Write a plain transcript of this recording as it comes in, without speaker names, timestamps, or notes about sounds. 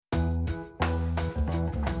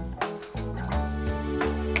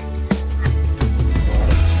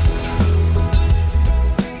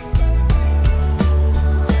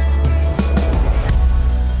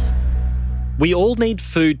We all need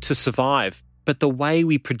food to survive, but the way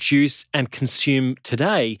we produce and consume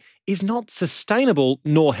today is not sustainable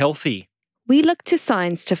nor healthy. We looked to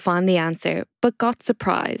science to find the answer, but got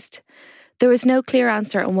surprised. There was no clear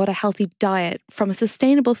answer on what a healthy diet from a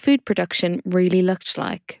sustainable food production really looked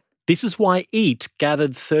like. This is why EAT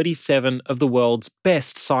gathered 37 of the world's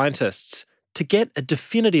best scientists to get a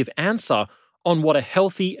definitive answer on what a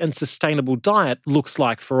healthy and sustainable diet looks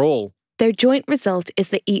like for all. Their joint result is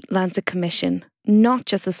the Eat Lancet Commission, not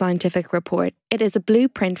just a scientific report. It is a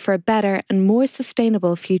blueprint for a better and more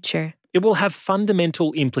sustainable future. It will have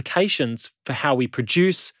fundamental implications for how we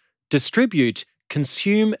produce, distribute,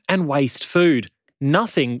 consume and waste food.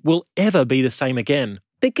 Nothing will ever be the same again.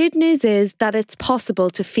 The good news is that it's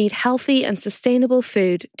possible to feed healthy and sustainable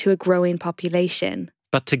food to a growing population.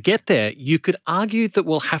 But to get there, you could argue that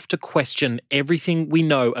we'll have to question everything we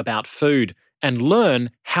know about food and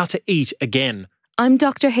learn how to eat again. I'm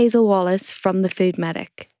Dr. Hazel Wallace from The Food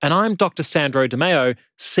Medic. And I'm Dr. Sandro De Meo,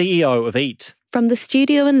 CEO of EAT. From the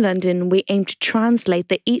studio in London, we aim to translate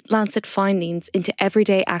the Eat Lancet findings into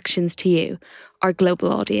everyday actions to you, our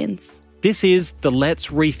global audience. This is the Let's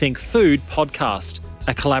Rethink Food podcast,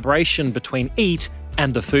 a collaboration between EAT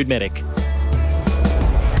and The Food Medic.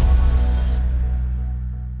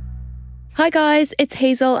 Hi guys, it's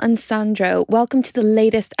Hazel and Sandro. Welcome to the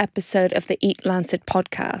latest episode of the Eat Lancet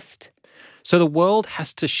podcast. So the world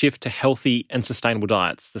has to shift to healthy and sustainable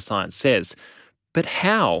diets, the science says. But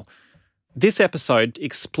how? This episode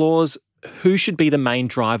explores who should be the main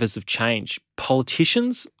drivers of change,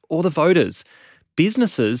 politicians or the voters,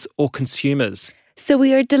 businesses or consumers. So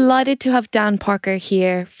we are delighted to have Dan Parker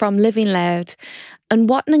here from Living Loud. And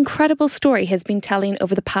what an incredible story he has been telling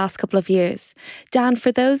over the past couple of years. Dan, for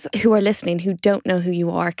those who are listening who don't know who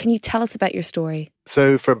you are, can you tell us about your story?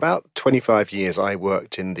 So for about 25 years, I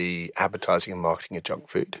worked in the advertising and marketing of junk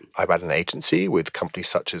food. I ran an agency with companies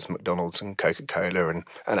such as McDonald's and Coca-Cola and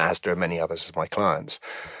Asda and many others as my clients.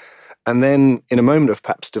 And then in a moment of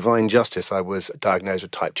perhaps divine justice, I was diagnosed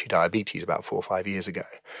with type 2 diabetes about 4 or 5 years ago.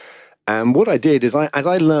 And what I did is, as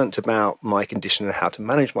I learnt about my condition and how to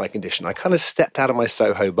manage my condition, I kind of stepped out of my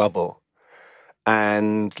Soho bubble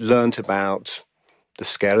and learnt about the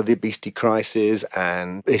scale of the obesity crisis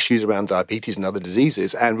and issues around diabetes and other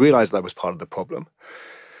diseases, and realised that I was part of the problem.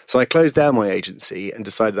 So I closed down my agency and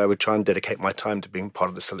decided I would try and dedicate my time to being part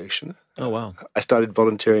of the solution. Oh, wow. I started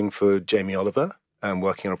volunteering for Jamie Oliver and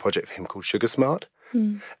working on a project for him called Sugar Smart.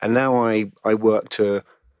 And now I work to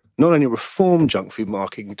not only reform junk food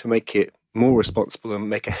marketing to make it more responsible and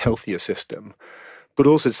make a healthier system, but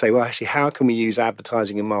also to say, well, actually, how can we use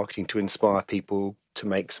advertising and marketing to inspire people to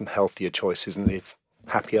make some healthier choices and live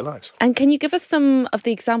happier lives? And can you give us some of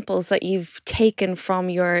the examples that you've taken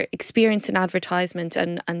from your experience in advertisement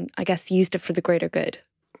and I guess used it for the greater good?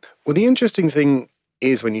 Well, the interesting thing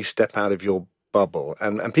is when you step out of your bubble,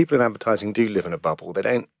 and people in advertising do live in a bubble. They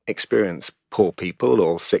don't experience poor people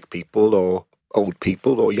or sick people or old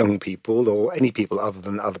people or young people or any people other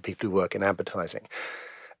than other people who work in advertising.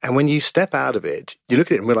 And when you step out of it, you look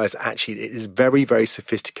at it and realize that actually it is very, very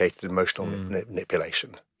sophisticated emotional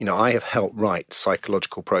manipulation. You know, I have helped write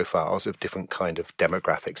psychological profiles of different kind of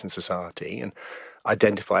demographics in society and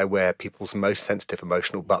identify where people's most sensitive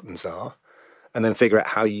emotional buttons are, and then figure out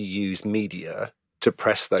how you use media to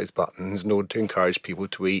press those buttons in order to encourage people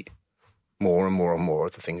to eat more and more and more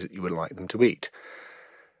of the things that you would like them to eat.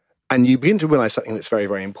 And you begin to realize something that's very,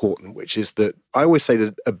 very important, which is that I always say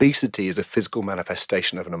that obesity is a physical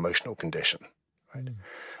manifestation of an emotional condition. Right?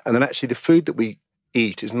 And then actually the food that we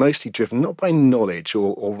eat is mostly driven not by knowledge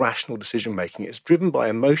or rational decision-making. It's driven by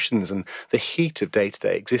emotions and the heat of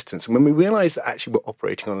day-to-day existence. And when we realize that actually we're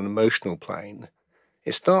operating on an emotional plane,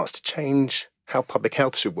 it starts to change how public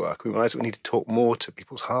health should work. We realize that we need to talk more to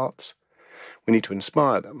people's hearts. We need to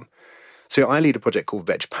inspire them. So I lead a project called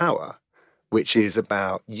Veg Power, which is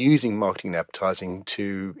about using marketing and advertising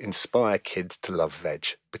to inspire kids to love veg,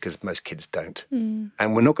 because most kids don't.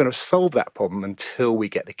 And we're not going to solve that problem until we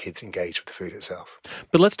get the kids engaged with the food itself.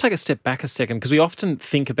 But let's take a step back a second, because we often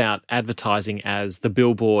think about advertising as the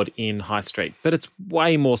billboard in High Street, but it's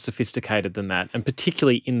way more sophisticated than that, and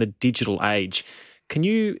particularly in the digital age. Can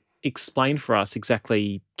you explain for us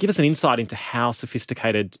exactly, give us an insight into how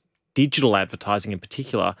sophisticated digital advertising in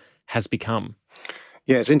particular has become?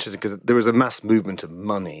 Yeah, it's interesting because there is a mass movement of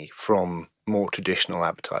money from more traditional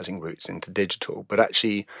advertising routes into digital, but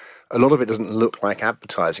actually a lot of it doesn't look like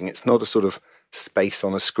advertising. It's not a sort of space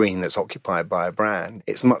on a screen that's occupied by a brand.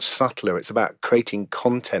 It's much subtler. It's about creating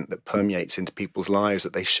content that permeates into people's lives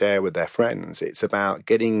that they share with their friends. It's about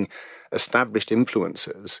getting established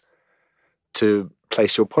influencers to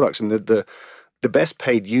place your products. And the The best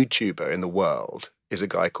paid YouTuber in the world is a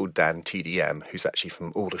guy called Dan TDM, who's actually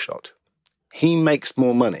from Aldershot. He makes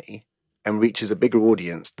more money and reaches a bigger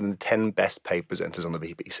audience than the 10 best paid presenters on the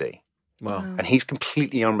BBC. Wow. And he's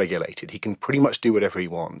completely unregulated. He can pretty much do whatever he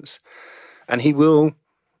wants. And he will,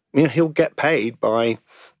 he'll get paid by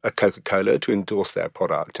a Coca-Cola to endorse their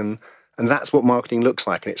product. And that's what marketing looks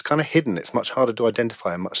like. And it's kind of hidden. It's much harder to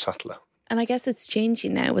identify and much subtler. And I guess it's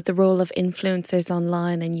changing now with the role of influencers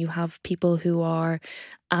online, and you have people who are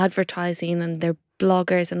advertising and they're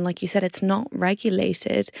bloggers, and like you said, it's not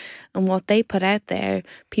regulated, and what they put out there,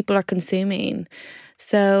 people are consuming.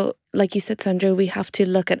 So like you said, Sandra, we have to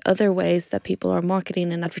look at other ways that people are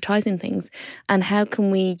marketing and advertising things, and how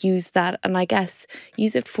can we use that, and I guess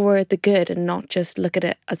use it for the good and not just look at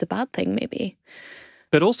it as a bad thing maybe.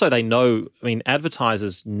 But also they know,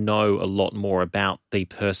 advertisers know a lot more about the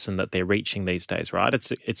person that they're reaching these days, right?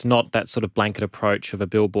 It's not that sort of blanket approach of a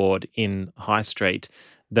billboard in High Street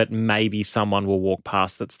that maybe someone will walk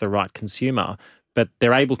past that's the right consumer, but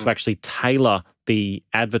they're able to actually tailor the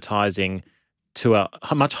advertising to a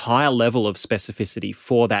much higher level of specificity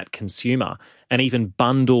for that consumer, and even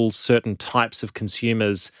bundle certain types of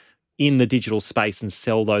consumers in the digital space and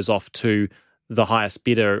sell those off to the highest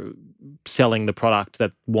bidder selling the product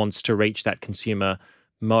that wants to reach that consumer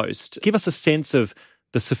most. Give us a sense of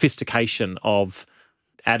the sophistication of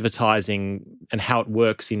advertising and how it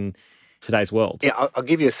works in today's world. Yeah, I'll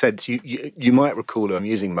give you a sense. You might recall an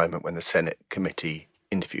amusing moment when the Senate committee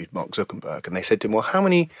interviewed Mark Zuckerberg, and they said to him, well, how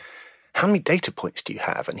many data points do you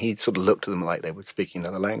have? And he sort of looked at them like they were speaking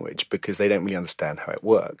another language because they don't really understand how it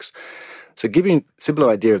works. So giving a simple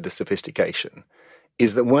idea of the sophistication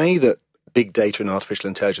is the way that big data and artificial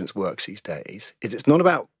intelligence works these days is it's not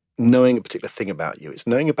about knowing a particular thing about you. It's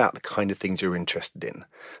knowing about the kind of things you're interested in.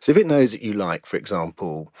 So if it knows that you like, for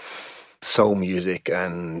example, soul music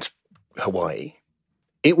and Hawaii,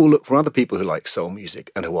 it will look for other people who like soul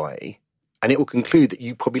music and Hawaii, and it will conclude that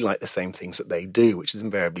you probably like the same things that they do, which is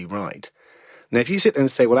invariably right. Now, if you sit there and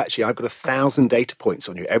say, well, actually, I've got 1,000 data points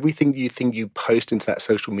on you, everything you post into that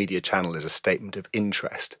social media channel is a statement of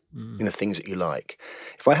interest in the things that you like.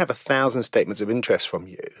 If I have 1,000 statements of interest from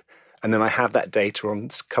you, and then I have that data on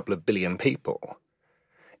a couple of billion people,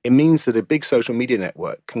 it means that a big social media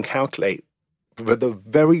network can calculate with a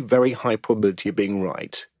very, very high probability of being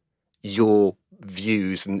right your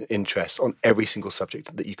views and interests on every single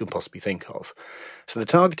subject that you can possibly think of. So the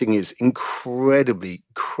targeting is incredibly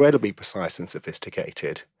precise and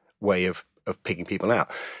sophisticated way of picking people out.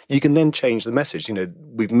 You can then change the message.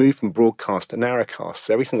 We've moved from broadcast to narrowcast.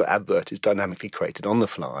 So every single advert is dynamically created on the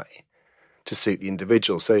fly to suit the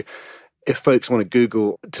individual. So if folks want to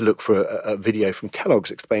Google to look for a video from Kellogg's,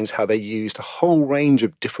 explains how they used a whole range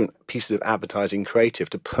of different pieces of advertising creative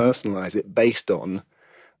to personalize it based on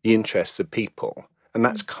the interests of people. And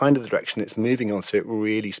that's kind of the direction it's moving on, so it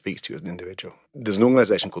really speaks to you as an individual. There's an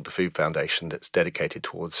organisation called the Food Foundation that's dedicated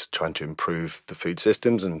towards trying to improve the food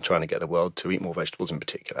systems and trying to get the world to eat more vegetables in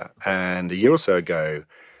particular. And a year or so ago,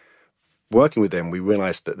 working with them, we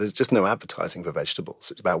realised that there's just no advertising for vegetables.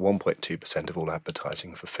 It's about 1.2% of all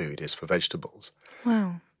advertising for food is for vegetables.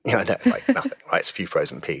 Wow. Yeah, like nothing, right? It's a few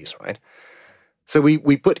frozen peas, right? So we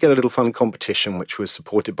put together a little fun competition, which was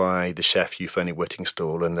supported by the chef Euphony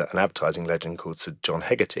Whittingstall and an advertising legend called Sir John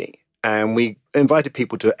Hegarty. And we invited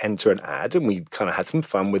people to enter an ad, and we kind of had some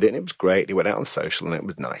fun with it, and it was great. It went out on social, and it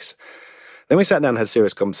was nice. Then we sat down and had a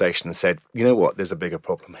serious conversation and said, you know what, there's a bigger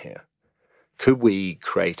problem here. Could we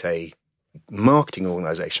create a marketing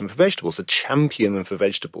organisation for vegetables, a champion for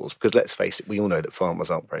vegetables? Because let's face it, we all know that farmers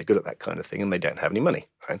aren't very good at that kind of thing, and they don't have any money,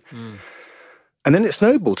 right? And then it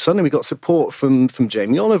snowballed. Suddenly we got support from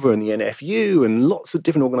Jamie Oliver and the NFU, and lots of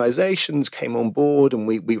different organisations came on board, and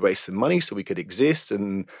we raised some money so we could exist.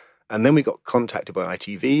 And then we got contacted by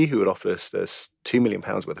ITV, who had offered us £2 million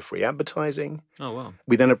worth of free advertising. Oh, wow.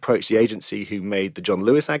 We then approached the agency who made the John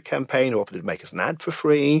Lewis ad campaign, who offered to make us an ad for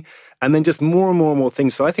free. And then just more and more and more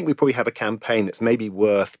things. So I think we probably have a campaign that's maybe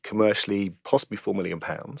worth commercially possibly £4 million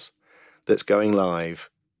that's going live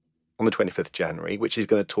on the 25th of January, which is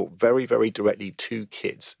going to talk very, very directly to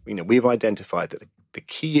kids. We've identified that the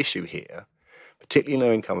key issue here, particularly in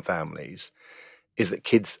low-income families, is that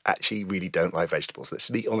kids actually really don't like vegetables. Let's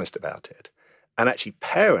be honest about it. And actually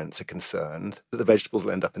parents are concerned that the vegetables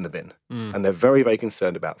will end up in the bin. And they're very, very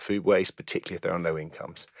concerned about food waste, particularly if they're on low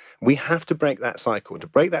incomes. We have to break that cycle. And to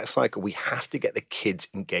break that cycle, we have to get the kids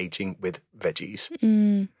engaging with veggies.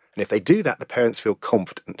 And if they do that, the parents feel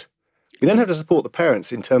confident. We then have to support the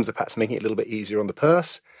parents in terms of perhaps making it a little bit easier on the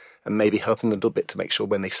purse and maybe helping them a little bit to make sure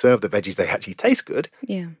when they serve the veggies, they actually taste good.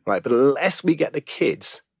 Yeah. Right. But unless we get the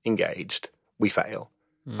kids engaged, we fail.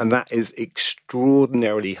 And that is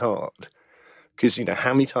extraordinarily hard. Because,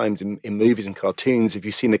 how many times in movies and cartoons have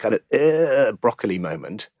you seen the kind of broccoli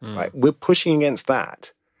moment, right? We're pushing against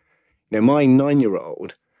that. My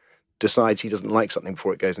 9-year-old decides he doesn't like something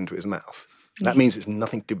before it goes into his mouth. That means it's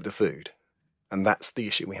nothing to do with the food. And that's the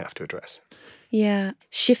issue we have to address. Yeah.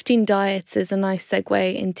 Shifting diets is a nice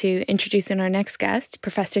segue into introducing our next guest,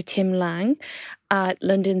 Professor Tim Lang at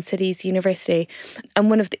London City's University and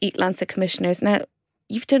one of the Eat Lancet commissioners. Now,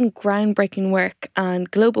 you've done groundbreaking work and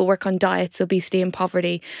global work on diets, obesity and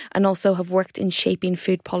poverty, and also have worked in shaping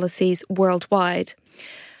food policies worldwide.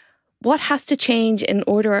 What has to change in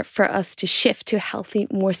order for us to shift to healthy,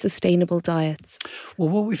 more sustainable diets? Well,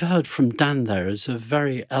 what we've heard from Dan there is a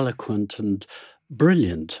very eloquent and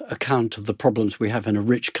brilliant account of the problems we have in a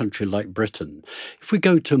rich country like Britain. If we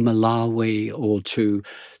go to Malawi or to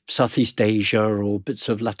Southeast Asia or bits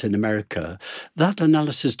of Latin America, that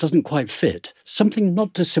analysis doesn't quite fit. Something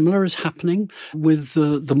not dissimilar is happening with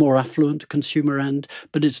the more affluent consumer end,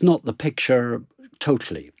 but it's not the picture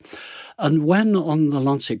totally. And when on the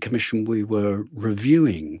Lancet Commission we were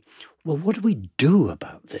reviewing, well, what do we do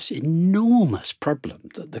about this enormous problem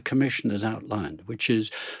that the Commission has outlined, which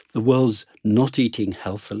is the world's not eating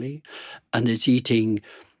healthily and it's eating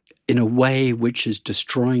in a way which is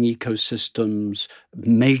destroying ecosystems,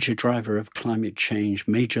 major driver of climate change,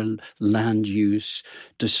 major land use,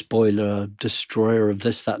 despoiler, destroyer of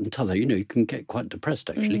this, that and t'other. You can get quite depressed,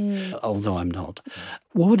 actually, although I'm not.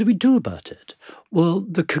 What do we do about it? Well,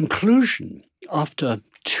 the conclusion after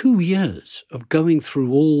 2 years of going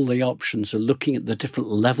through all the options and looking at the different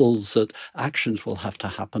levels that actions will have to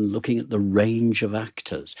happen, looking at the range of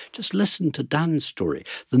actors. Just listen to Dan's story.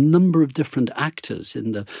 The number of different actors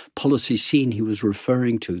in the policy scene he was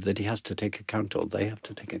referring to that he has to take account of, they have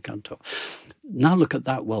to take account of. Now look at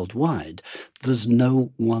that worldwide. There's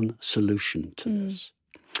no one solution to this.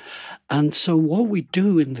 And so what we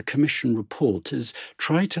do in the Commission report is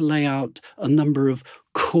try to lay out a number of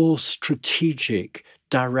core strategic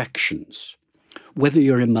directions, whether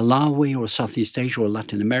you're in Malawi or Southeast Asia or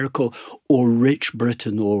Latin America or rich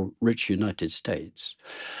Britain or rich United States,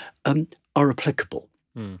 are applicable.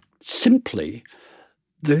 Simply,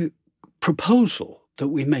 the proposal that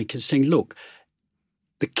we make is saying, look,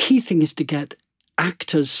 the key thing is to get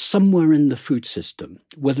actors somewhere in the food system,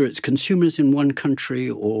 whether it's consumers in one country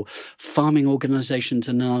or farming organizations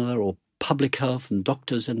in another or public health and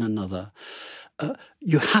doctors in another.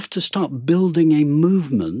 You have to start building a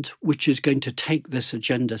movement which is going to take this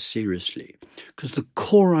agenda seriously. Because the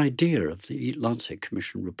core idea of the Eat Lancet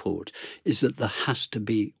Commission report is that there has to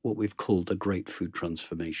be what we've called a great food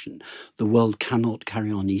transformation. The world cannot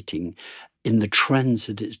carry on eating in the trends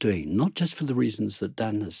that it's doing, not just for the reasons that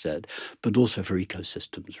Dan has said, but also for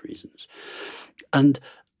ecosystems reasons. And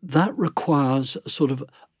that requires sort of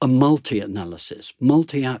a multi-analysis,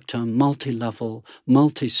 multi-actor, multi-level,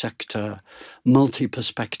 multi-sector,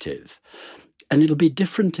 multi-perspective. And it'll be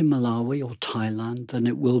different in Malawi or Thailand than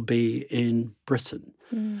it will be in Britain.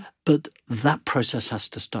 But that process has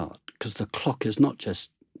to start because the clock is not just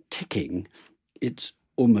ticking, it's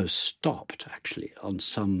almost stopped, actually, on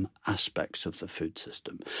some aspects of the food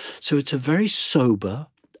system. So it's a very sober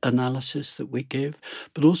analysis that we give,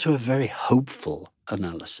 but also a very hopeful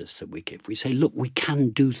analysis that we give. We say, look, we can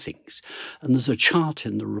do things. And there's a chart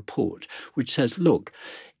in the report which says, look,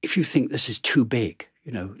 if you think this is too big,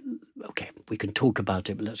 okay, we can talk about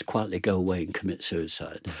it, but let's quietly go away and commit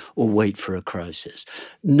suicide or wait for a crisis.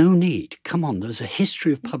 No need. Come on, there's a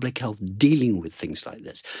history of public health dealing with things like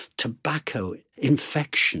this. Tobacco,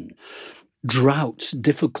 infection, droughts,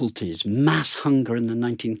 difficulties, mass hunger in the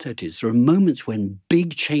 1930s. There are moments when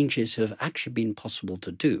big changes have actually been possible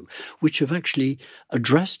to do, which have actually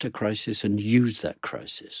addressed a crisis and used that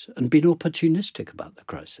crisis and been opportunistic about the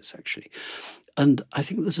crisis, actually. And I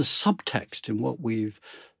think there's a subtext in what we've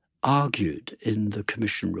argued in the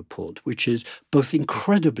Commission report, which is both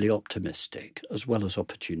incredibly optimistic as well as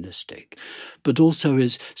opportunistic, but also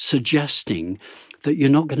is suggesting that you're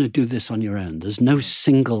not going to do this on your own. There's no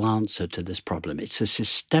single answer to this problem. It's a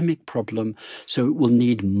systemic problem, so it will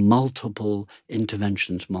need multiple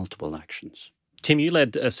interventions, multiple actions. Tim, you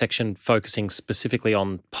led a section focusing specifically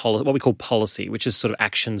on what we call policy, which is sort of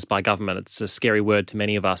actions by government. It's a scary word to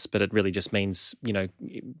many of us, but it really just means,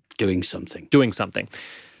 doing something.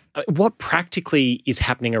 What practically is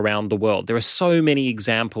happening around the world? There are so many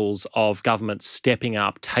examples of governments stepping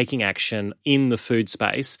up, taking action in the food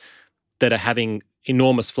space that are having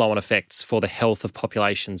enormous flow-on effects for the health of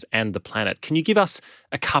populations and the planet. Can you give us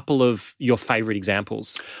a couple of your favourite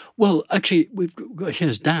examples? Well, actually,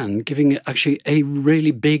 here's Dan giving actually a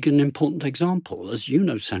really big and important example. As you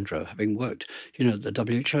know, Sandro, having worked, at the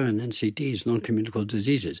WHO and NCDs, non-communicable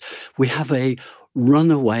diseases, we have a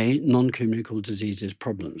runaway non-communicable diseases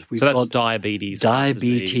problems. So that's diabetes,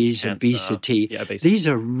 disease, obesity. Yeah, obesity. These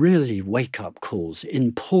are really wake-up calls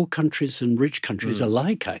in poor countries and rich countries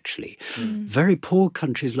alike, actually. Very poor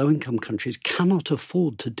countries, low-income countries, cannot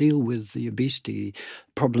afford to deal with the obesity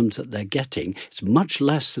problems that they're getting. It's much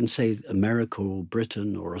less than, say, America or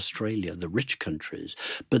Britain or Australia, the rich countries.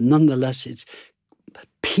 But nonetheless, it's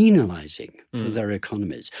penalising for their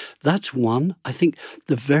economies. That's one. I think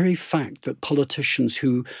the very fact that politicians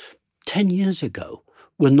who 10 years ago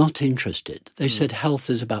were not interested, they said health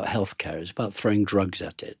is about healthcare, it's about throwing drugs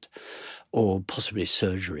at it or possibly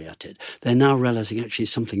surgery at it. They're now realising actually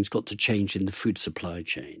something's got to change in the food supply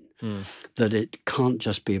chain, that it can't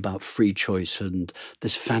just be about free choice and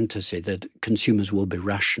this fantasy that consumers will be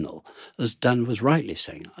rational. As Dan was rightly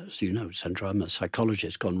saying, as you know, Sandra, I'm a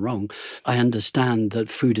psychologist gone wrong. I understand that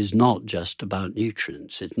food is not just about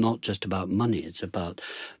nutrients. It's not just about money. It's about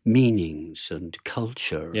meanings and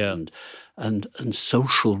culture and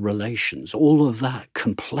social relations, all of that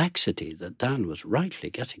complexity that Dan was rightly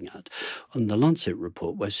getting at. On the Lancet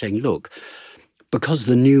report, we're saying, look, because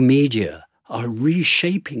the new media are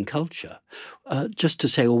reshaping culture, just to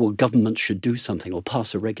say, government should do something or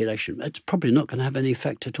pass a regulation, it's probably not going to have any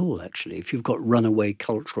effect at all, actually. If you've got runaway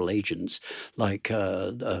cultural agents like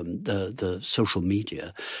the social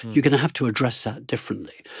media, you're going to have to address that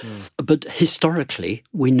differently. But historically,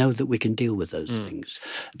 we know that we can deal with those things.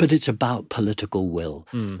 But it's about political will.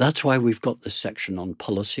 That's why we've got this section on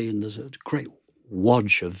policy, and there's a great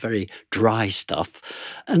wodge of very dry stuff.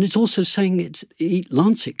 And it's also saying it's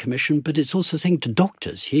Lancet Commission, but it's also saying to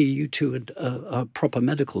doctors, here you two are proper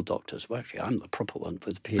medical doctors. Well, actually, I'm the proper one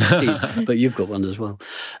with PhDs, but you've got one as well.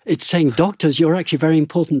 It's saying doctors, you're actually very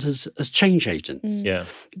important as change agents. Yeah.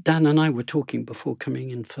 Dan and I were talking before coming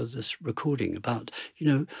in for this recording about,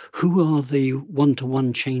 who are the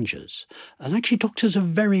one-to-one changers? And actually doctors are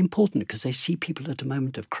very important because they see people at a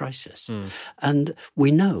moment of crisis. And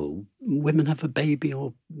we know women have a baby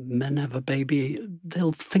or men have a baby,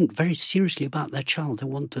 they'll think very seriously about their child. They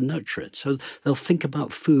want to nurture it. So they'll think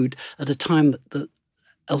about food at a time that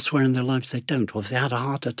elsewhere in their lives they don't. Or if they had a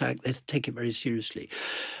heart attack, they take it very seriously.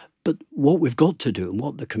 But what we've got to do, and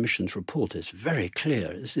what the Commission's report is very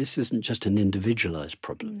clear, is this isn't just an individualised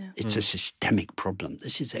problem. No. It's a systemic problem.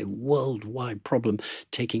 This is a worldwide problem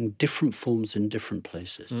taking different forms in different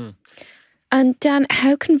places. And Dan,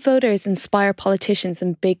 how can voters inspire politicians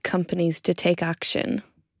and big companies to take action?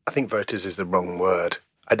 I think voters is the wrong word.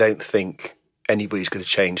 I don't think anybody's going to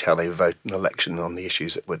change how they vote in an election on the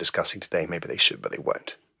issues that we're discussing today. Maybe they should, but they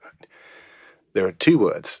won't. Right? There are two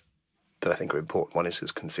words that I think are important. One is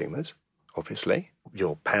as consumers, obviously.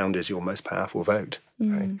 Your pound is your most powerful vote,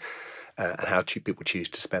 right? And how people choose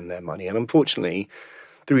to spend their money. And unfortunately,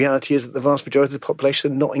 the reality is that the vast majority of the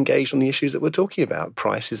population are not engaged on the issues that we're talking about.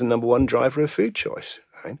 Price is the number one driver of food choice.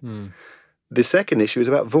 Right? The second issue is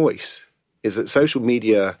about voice, is that social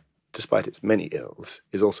media, despite its many ills,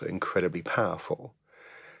 is also incredibly powerful.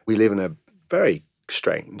 We live in a very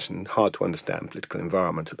strange and hard to understand political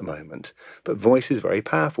environment at the moment, but voice is very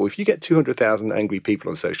powerful. If you get 200,000 angry people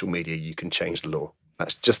on social media, you can change the law.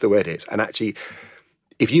 That's just the way it is. And actually,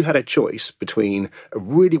 if you had a choice between a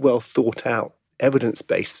really well thought out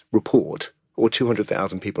evidence-based report or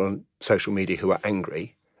 200,000 people on social media who are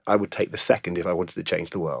angry, I would take the second if I wanted to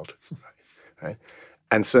change the world. Right?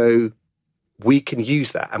 And so we can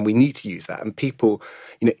use that, and we need to use that. And people,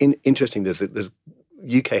 interesting, there's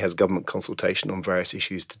UK has government consultation on various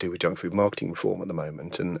issues to do with junk food marketing reform at the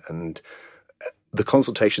moment, and the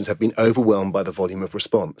consultations have been overwhelmed by the volume of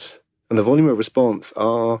response. And the volume of response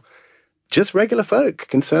are just regular folk,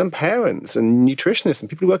 concerned parents and nutritionists and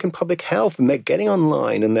people who work in public health, and they're getting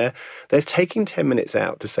online and they're taking 10 minutes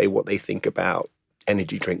out to say what they think about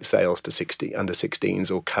energy drink sales to under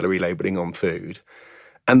 16s or calorie labelling on food.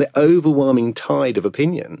 And the overwhelming tide of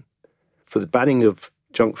opinion for the banning of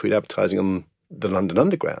junk food advertising on the London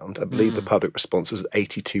Underground, I believe the public response was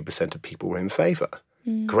 82% of people were in favour.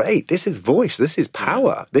 Great. This is voice. This is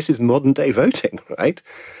power. This is modern day voting, right?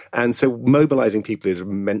 And so mobilising people is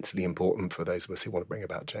immensely important for those of us who want to bring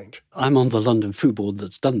about change. I'm on the London Food Board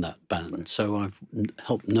that's done that ban, so I've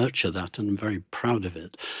helped nurture that and I'm very proud of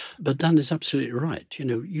it. But Dan is absolutely right.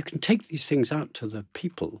 You can take these things out to the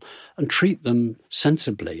people and treat them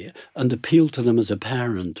sensibly and appeal to them as a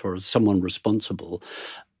parent or as someone responsible,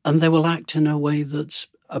 and they will act in a way that's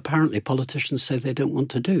apparently politicians say they don't want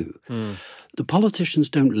to do. The politicians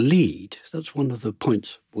don't lead. That's one of the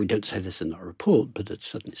points. We don't say this in our report, but it's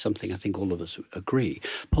certainly something I think all of us agree.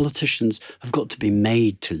 Politicians have got to be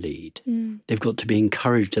made to lead. They've got to be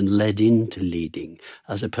encouraged and led into leading,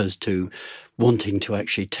 as opposed to wanting to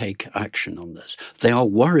actually take action on this. They are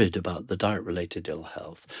worried about the diet-related ill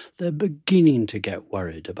health. They're beginning to get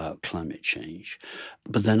worried about climate change,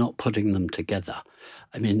 but they're not putting them together.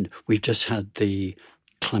 I mean, we've just had the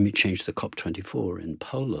climate change, the COP24 in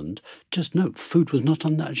Poland. Just note, food was not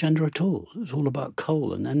on that agenda at all. It was all about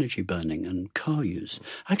coal and energy burning and car use.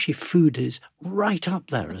 Actually, food is right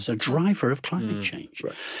up there as a driver of climate change.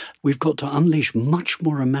 Right. We've got to unleash much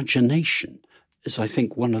more imagination, is I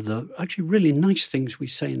think one of the actually really nice things we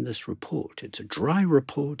say in this report. It's a dry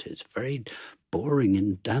report. It's very boring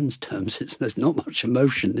in Dan's terms. There's not much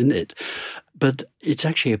emotion in it. But it's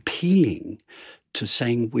actually appealing to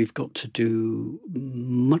saying we've got to do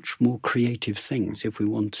much more creative things if we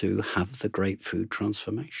want to have the great food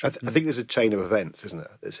transformation. I think there's a chain of events, isn't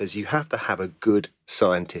there, that says you have to have a good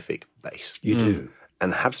scientific base. You do.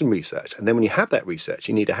 And have some research. And then when you have that research,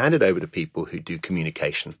 you need to hand it over to people who do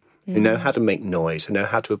communication, who know how to make noise, who know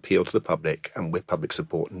how to appeal to the public and with public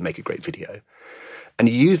support and make a great video. And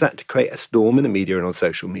you use that to create a storm in the media and on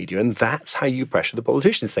social media. And that's how you pressure the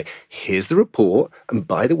politicians. Say, here's the report. And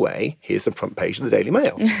by the way, here's the front page of the Daily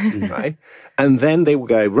Mail. Right? And then they will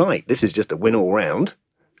go, right, this is just a win all round.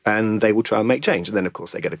 And they will try and make change. And then, of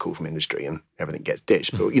course, they get a call from industry and everything gets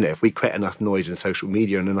ditched. But, if we create enough noise in social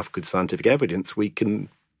media and enough good scientific evidence, we can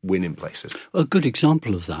win in places. A good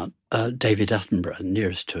example of that, David Attenborough,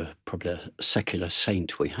 nearest to probably a secular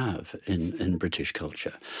saint we have in British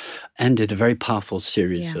culture, ended a very powerful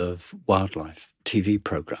series of wildlife TV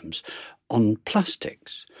programmes on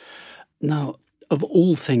plastics. Now, of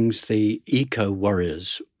all things the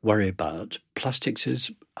eco-warriors worry about, plastics is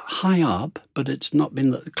high up, but it's not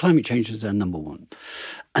been... Climate change is their number one.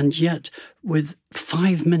 And yet, with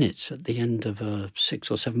 5 minutes at the end of a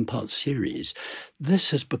 6 or 7 part series, this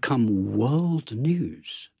has become world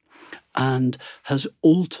news and has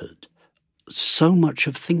altered so much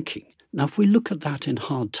of thinking. Now, if we look at that in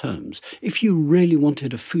hard terms, if you really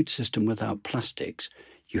wanted a food system without plastics,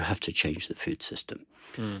 you have to change the food system.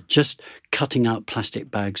 Just cutting out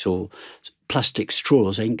plastic bags or plastic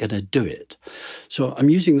straws ain't going to do it. So I'm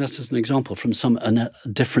using that as an example from a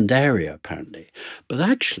different area, apparently. But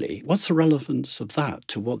actually, what's the relevance of that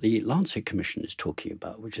to what the Lancet Commission is talking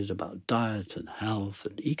about, which is about diet and health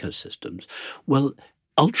and ecosystems? Well,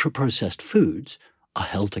 ultra-processed foods are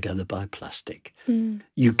held together by plastic.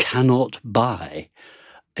 You cannot buy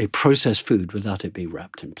a processed food without it being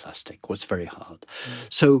wrapped in plastic. Well, it's very hard.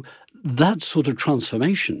 So that sort of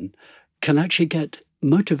transformation can actually get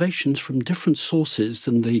motivations from different sources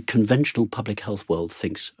than the conventional public health world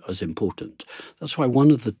thinks as important. That's why one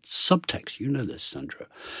of the subtexts, you know this, Sandra,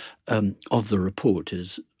 of the report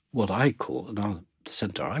is what I call, and the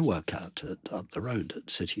centre I work at up the road at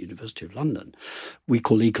City University of London, we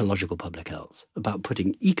call ecological public health, about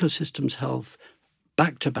putting ecosystems health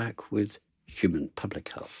back to back with human public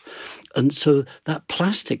health. And so that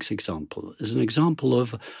plastics example is an example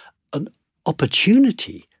of an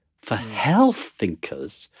opportunity for health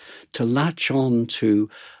thinkers to latch on to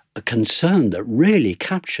a concern that really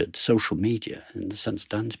captured social media in the sense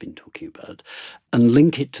Dan's been talking about and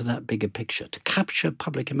link it to that bigger picture, to capture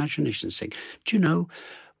public imagination, saying, do you know,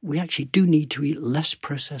 we actually do need to eat less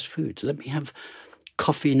processed foods. Let me have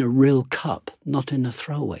coffee in a real cup, not in a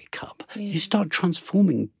throwaway cup. You start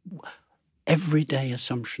transforming everyday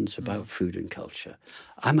assumptions about food and culture.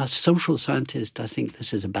 I'm a social scientist. I think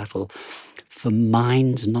this is a battle for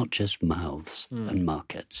minds, not just mouths and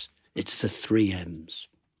markets. It's the 3 M's.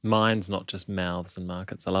 Minds, not just mouths and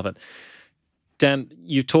markets. I love it. Dan,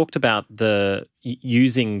 you talked about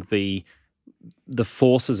using the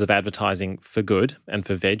forces of advertising for good and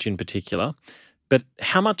for veg in particular, but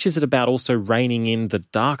how much is it about also reining in the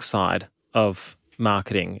dark side of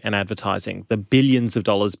marketing and advertising, the billions of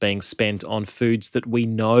dollars being spent on foods that we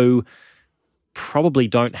know probably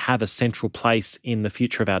don't have a central place in the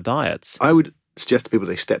future of our diets? I would suggest to people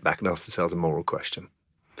they step back and ask themselves a moral question,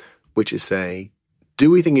 which is say,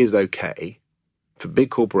 do we think it is okay for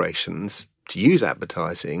big corporations to use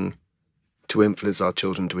advertising to influence our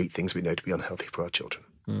children to eat things we know to be unhealthy for our children?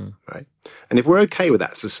 Right? And if we're okay with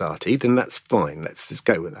that society, then that's fine. Let's just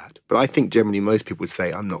go with that. But I think generally most people would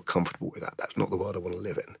say, I'm not comfortable with that. That's not the world I want to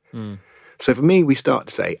live in. So for me, we start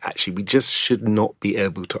to say, actually, we just should not be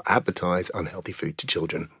able to advertise unhealthy food to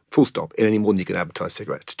children, full stop, any more than you can advertise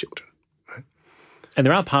cigarettes to children. Right? And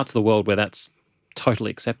there are parts of the world where that's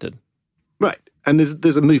totally accepted. Right. And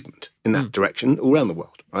there's a movement in that direction all around the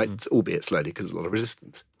world, right? Albeit slowly because there's a lot of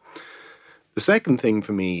resistance. The second thing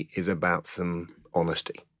for me is about some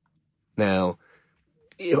honesty. Now,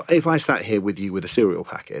 if I sat here with you with a cereal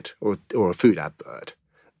packet or a food advert,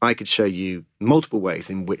 I could show you multiple ways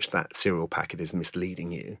in which that cereal packet is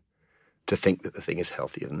misleading you to think that the thing is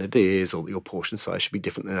healthier than it is, or that your portion size should be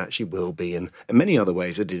different than it actually will be, and many other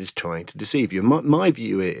ways that it is trying to deceive you. My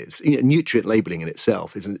view is, nutrient labeling in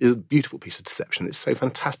itself is a beautiful piece of deception. It's so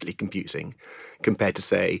fantastically confusing compared to,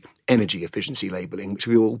 say, energy efficiency labeling, which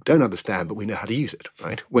we all don't understand, but we know how to use it,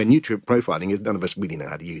 right? Where nutrient profiling is, none of us really know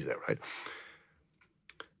how to use it, right?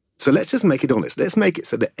 So let's just make it honest. Let's make it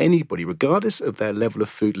so that anybody, regardless of their level of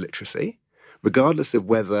food literacy, regardless of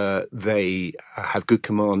whether they have good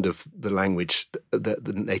command of the language,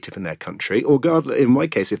 the native in their country, or in my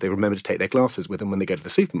case, if they remember to take their glasses with them when they go to the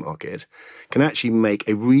supermarket, can actually make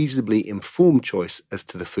a reasonably informed choice as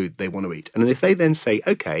to the food they want to eat. And if they then say,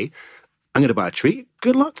 okay, I'm going to buy a treat,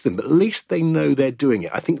 good luck to them, but at least they know they're doing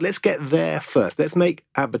it. I think let's get there first. Let's make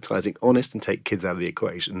advertising honest and take kids out of the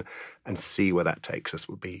equation and see where that takes us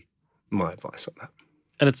would be my advice on that.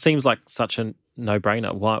 And it seems like such a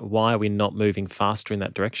no-brainer. Why are we not moving faster in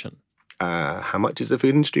that direction? How much is the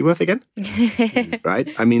food industry worth again?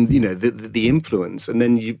 Right? I mean, the influence, and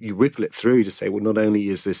then you ripple it through to say, well, not only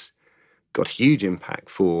is this got huge impact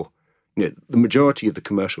for, the majority of the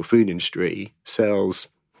commercial food industry sells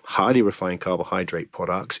highly refined carbohydrate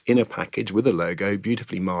products in a package with a logo,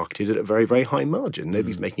 beautifully marketed at a very, very high margin.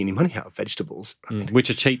 Nobody's making any money out of vegetables. Right? Which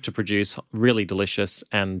are cheap to produce, really delicious,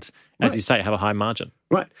 and, as you say, have a high margin.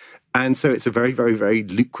 Right. And so it's a very, very, very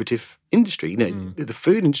lucrative industry. The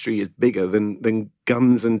food industry is bigger than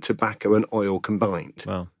guns and tobacco and oil combined.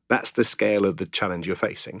 Wow. That's the scale of the challenge you're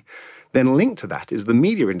facing. Then linked to that is the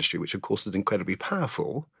media industry, which, of course, is incredibly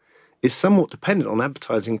powerful, is somewhat dependent on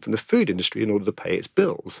advertising from the food industry in order to pay its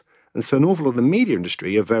bills. And so an awful lot of the media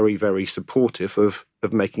industry are very, very supportive of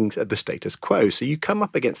making the status quo. So you come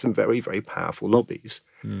up against some very, very powerful lobbies.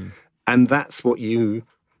 And that's what you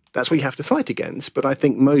have to fight against. But I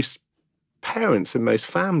think most parents and most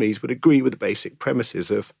families would agree with the basic premises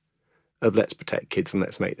of let's protect kids and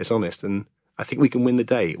let's make this honest. And I think we can win the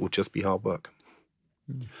day. It will just be hard work.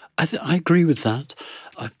 I agree with that.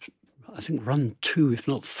 I think run 2, if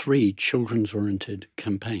not 3, children's-oriented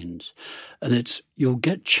campaigns. And you'll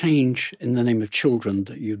get change in the name of children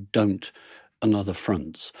that you don't on other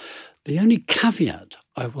fronts. The only caveat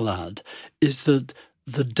I will add is that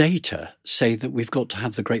the data say that we've got to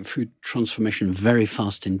have the great food transformation very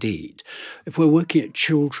fast indeed. If we're working at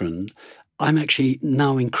children, I'm actually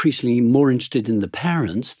now increasingly more interested in the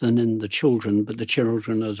parents than in the children, but the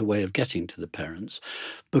children as a way of getting to the parents,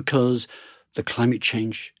 because the climate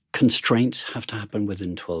change constraints have to happen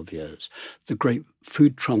within 12 years. The great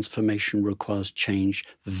food transformation requires change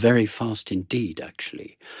very fast indeed,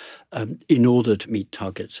 actually, in order to meet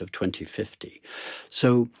targets of 2050.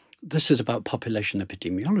 So this is about population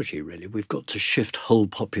epidemiology, really. We've got to shift whole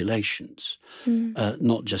populations,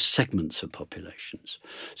 not just segments of populations.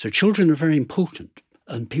 So children are very important,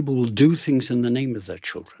 and people will do things in the name of their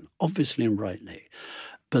children, obviously and rightly.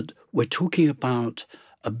 But we're talking about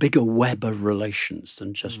a bigger web of relations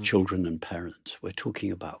than just children and parents. We're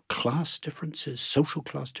talking about class differences, social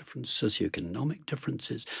class differences, socioeconomic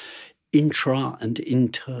differences, intra and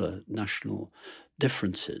international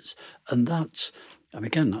differences. And that's,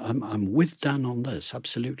 again, I'm with Dan on this,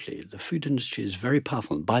 absolutely. The food industry is very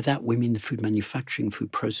powerful. And by that, we mean the food manufacturing,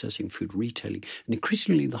 food processing, food retailing, and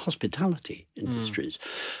increasingly the hospitality industries.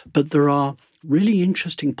 But there are really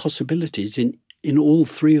interesting possibilities in all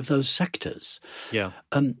 3 of those sectors. Yeah.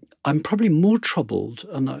 I'm probably more troubled,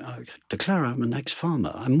 and I declare I'm an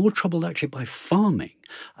ex-farmer, I'm more troubled actually by farming.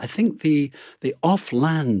 I think the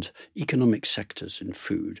off-land economic sectors in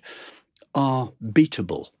food are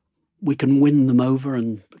beatable. We can win them over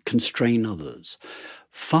and constrain others.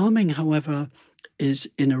 Farming, however, is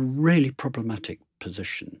in a really problematic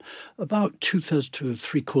position. About 2/3 to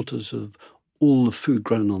 3/4 of all the food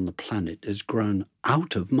grown on the planet is grown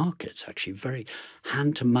out of markets, actually, very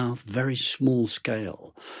hand-to-mouth, very small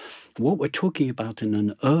scale. What we're talking about in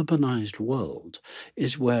an urbanized world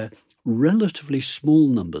is where relatively small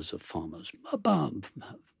numbers of farmers, about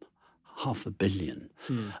 500 million,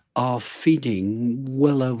 are feeding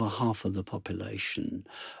well over half of the population.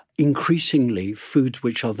 Increasingly, foods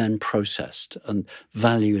which are then processed and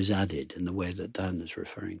value is added in the way that Dan is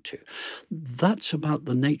referring to. That's about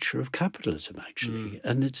the nature of capitalism, actually.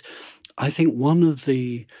 And it's, I think, one of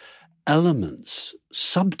the elements,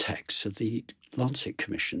 subtext of the Lancet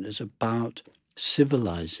Commission is about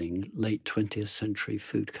civilizing late 20th century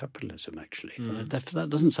food capitalism, actually. That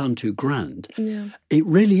doesn't sound too grand. Yeah. It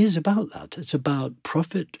really is about that. It's about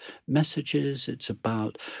profit messages. It's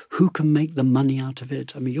about who can make the money out of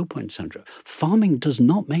it. I mean, your point, Sandra, farming does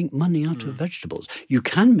not make money out of vegetables. You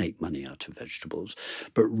can make money out of vegetables,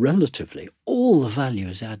 but relatively, all the value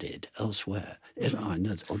is added elsewhere.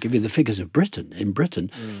 I'll give you the figures of Britain. In Britain,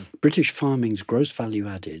 British farming's gross value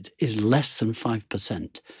added is less than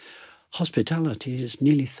 5%. Hospitality is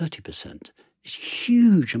nearly 30%. It's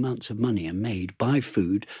huge amounts of money are made by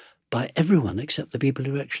food by everyone except the people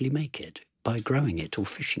who actually make it, by growing it or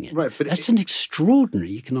fishing it. Right, but that's an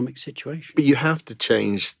extraordinary economic situation. But you have to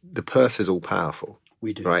change. The purse is all powerful.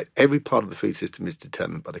 We do. Right? Every part of the food system is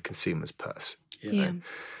determined by the consumer's purse. Yeah.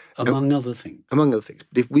 Among other things. Among other things.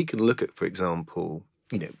 But if we can look at, for example,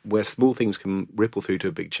 where small things can ripple through to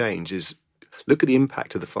a big change, is look at the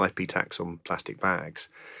impact of the 5p tax on plastic bags.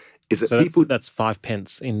 Is that that's 5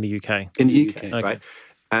 pence in the UK. In the UK, Okay.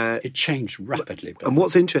 right? It changed rapidly. And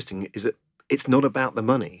what's interesting is that it's not about the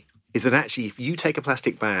money. Is that actually, if you take a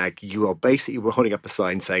plastic bag, you are basically holding up a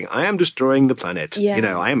sign saying, I am destroying the planet.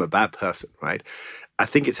 Yeah. I am a bad person, right? I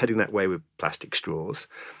think it's heading that way with plastic straws.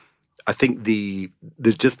 I think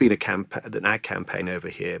there's just been an ad campaign over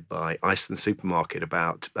here by Iceland Supermarket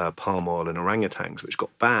about palm oil and orangutans, which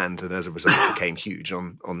got banned, and as a result became huge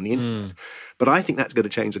on the internet. But I think that's going to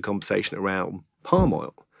change the conversation around palm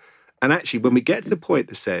oil. And actually, when we get to the point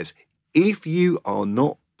that says, if you are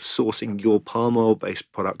not sourcing your palm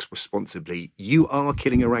oil-based products responsibly, you are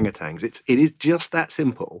killing orangutans. It is just that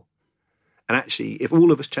simple. And actually, if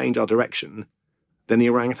all of us change our direction, then the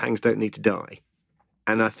orangutans don't need to die.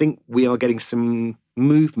 And I think we are getting some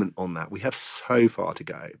movement on that. We have so far to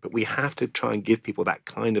go, but we have to try and give people that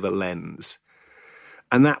kind of a lens.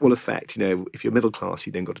 And that will affect, if you're middle class,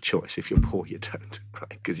 you then got a choice. If you're poor, you don't, right?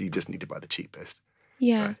 Because you just need to buy the cheapest.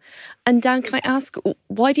 Yeah. Right. And Dan, can I ask,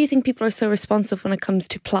 why do you think people are so responsive when it comes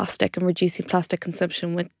to plastic and reducing plastic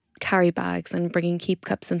consumption with carry bags and bringing keep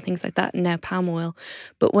cups and things like that, and now palm oil?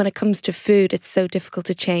 But when it comes to food, it's so difficult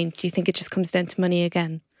to change. Do you think it just comes down to money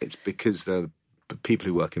again? It's because the people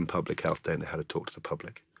who work in public health don't know how to talk to the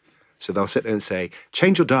public. So they'll sit there and say,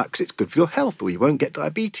 change your diet because it's good for your health, or you won't get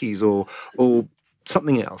diabetes, or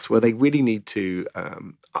something else, where they really need to...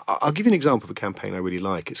 I'll give you an example of a campaign I really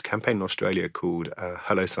like. It's a campaign in Australia called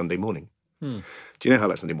Hello Sunday Morning. Do you know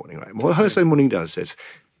Hello Sunday Morning, right? What Hello Sunday Morning does is,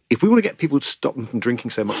 if we want to get people to stop them from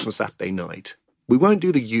drinking so much on Saturday night, we won't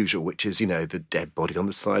do the usual, which is, the dead body on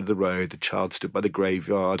the side of the road, the child stood by the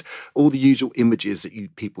graveyard, all the usual images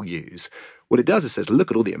that people use. What it does is says,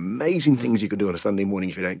 look at all the amazing things you can do on a Sunday morning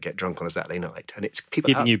if you don't get drunk on a Saturday night. And it's people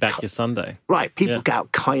giving you back your Sunday. Right. People go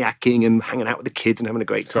out kayaking and hanging out with the kids and having a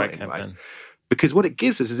great time. Right? Because what it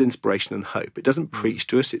gives us is inspiration and hope. It doesn't preach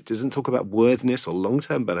to us. It doesn't talk about worthiness or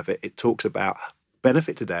long-term benefit. It talks about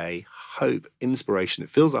benefit today, hope, inspiration. It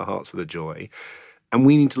fills our hearts with a joy. And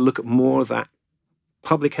we need to look at more of that.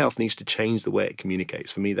 Public health needs to change the way it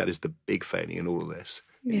communicates. For me, that is the big failing in all of this.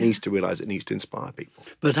 It needs to realise it needs to inspire people.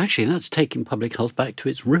 But actually, that's taking public health back to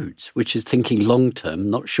its roots, which is thinking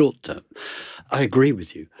long-term, not short-term. I agree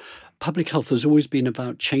with you. Public health has always been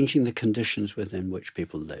about changing the conditions within which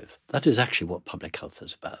people live. That is actually what public health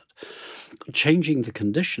is about. Changing the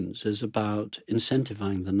conditions is about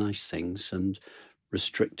incentivizing the nice things and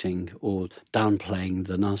restricting or downplaying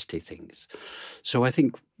the nasty things. So I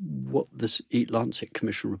think what this Eat Lancet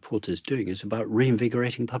Commission report is doing is about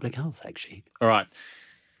reinvigorating public health, actually. All right.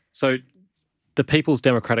 So the People's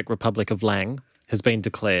Democratic Republic of Laing has been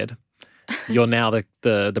declared. You're now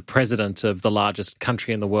the president of the largest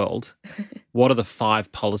country in the world. What are the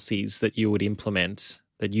 5 policies that you would implement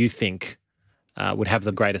that you think would have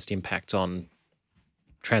the greatest impact on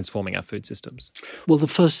transforming our food systems? Well, the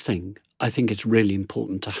first thing, I think it's really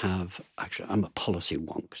important to have, actually, I'm a policy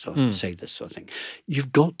wonk, so I say this sort of thing.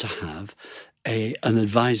 You've got to have an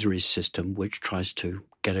advisory system which tries to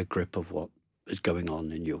get a grip of what is going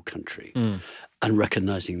on in your country and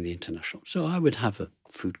recognising the international. So I would have a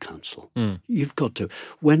food council. You've got to,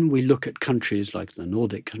 when we look at countries like the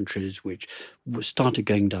Nordic countries, which started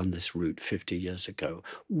going down this route 50 years ago,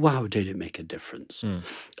 wow, did it make a difference.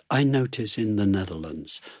 I notice in the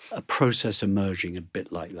Netherlands a process emerging a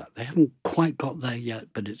bit like that. They haven't quite got there yet,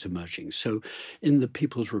 but it's emerging. So in the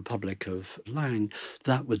People's Republic of Laing,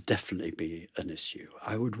 that would definitely be an issue.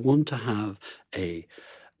 I would want to have a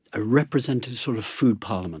representative sort of food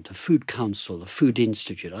parliament, a food council, a food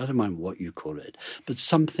institute, I don't mind what you call it, but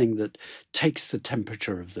something that takes the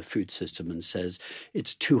temperature of the food system and says,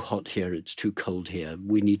 it's too hot here, it's too cold here,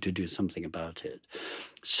 we need to do something about it.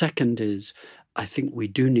 Second is, I think we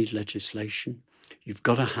do need legislation. You've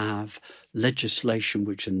got to have legislation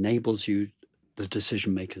which enables you, the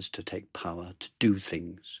decision makers, to take power, to do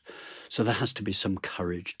things. So there has to be some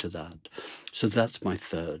courage to that. So that's my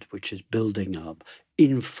third, which is building up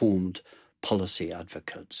informed policy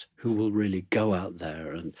advocates who will really go out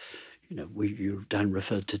there and, Dan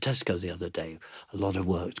referred to Tesco the other day. A lot of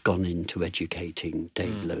work's gone into educating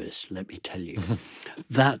Dave Lewis, let me tell you.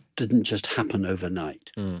 That didn't just happen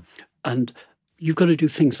overnight. And you've got to do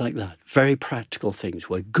things like that, very practical things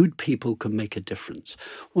where good people can make a difference.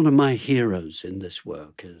 One of my heroes in this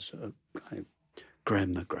work is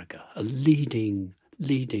Graham McGregor, a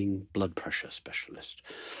leading blood pressure specialist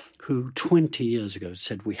who 20 years ago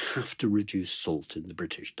said we have to reduce salt in the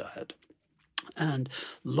British diet, and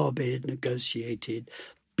lobbied, negotiated,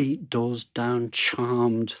 beat doors down,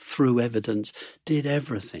 charmed, threw evidence, did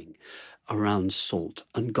everything around salt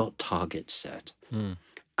and got targets set.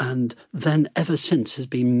 And then ever since has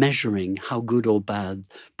been measuring how good or bad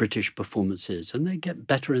British performance is. And they get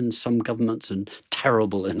better in some governments and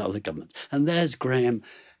terrible in other governments. And there's Graham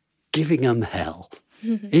giving them hell.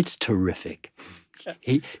 It's terrific.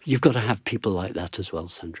 You've got to have people like that as well,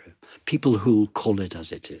 Sandro. People who'll call it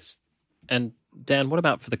as it is. And Dan, what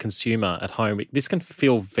about for the consumer at home? This can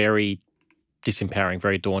feel very disempowering,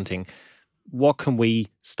 very daunting. What can we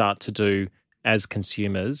start to do as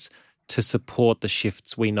consumers to support the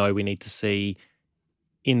shifts we know we need to see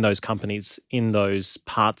in those companies, in those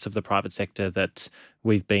parts of the private sector that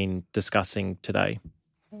we've been discussing today?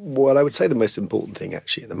 Well, I would say the most important thing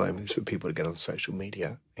actually at the moment is for people to get on social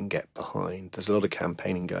media and get behind. There's a lot of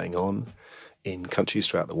campaigning going on in countries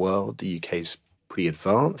throughout the world. The UK's pretty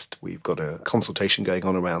advanced. We've got a consultation going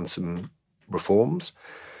on around some reforms.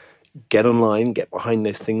 Get online, get behind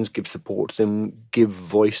those things, give support to them, give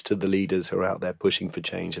voice to the leaders who are out there pushing for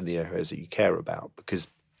change in the areas that you care about, because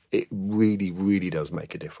it really, really does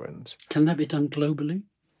make a difference. Can that be done globally?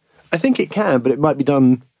 I think it can, but it might be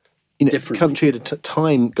done country at a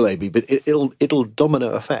time globally, but it'll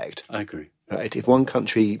domino effect. I agree. Right? If one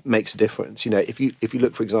country makes a difference, if you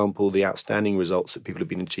look, for example, the outstanding results that people have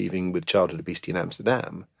been achieving with childhood obesity in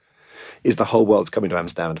Amsterdam, is the whole world's coming to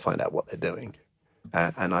Amsterdam to find out what they're doing.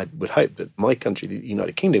 And I would hope that my country, the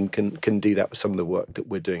United Kingdom, can do that with some of the work that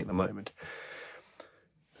we're doing at the moment.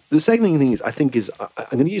 The second thing is, I'm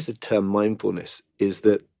going to use the term mindfulness, is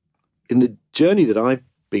that in the journey that I've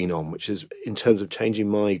been on, which is in terms of changing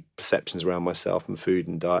my perceptions around myself and food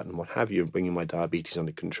and diet and what have you, and bringing my diabetes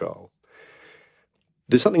under control,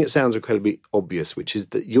 there's something that sounds incredibly obvious, which is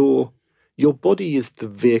that your body is the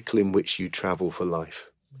vehicle in which you travel for life.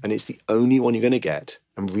 And it's the only one you're going to get.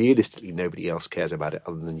 And realistically, nobody else cares about it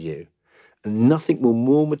other than you. And nothing will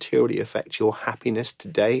more materially affect your happiness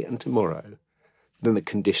today and tomorrow than the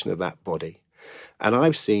condition of that body. And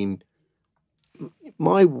I've seen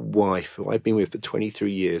my wife, who I've been with for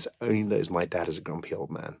 23 years, only knows my dad as a grumpy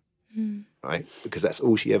old man, right? Because that's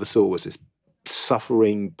all she ever saw was this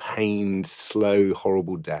suffering, pained, slow,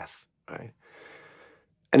 horrible death, right?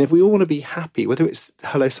 And if we all want to be happy, whether it's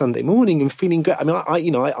Hello Sunday morning and feeling great,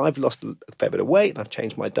 I've lost a fair bit of weight and I've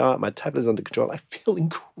changed my diet, my tablet's under control. I feel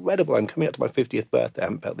incredible. I'm coming up to my 50th birthday. I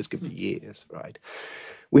haven't felt this good for years, right?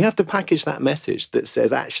 We have to package that message that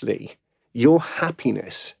says, actually, your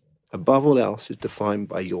happiness, above all else, is defined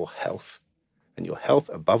by your health. And your health,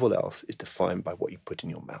 above all else, is defined by what you put in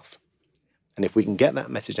your mouth. And if we can get that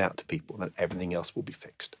message out to people, then everything else will be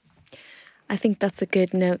fixed. I think that's a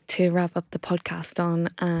good note to wrap up the podcast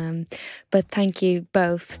on. But thank you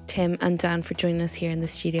both, Tim and Dan, for joining us here in the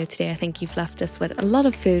studio today. I think you've left us with a lot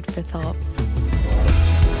of food for thought.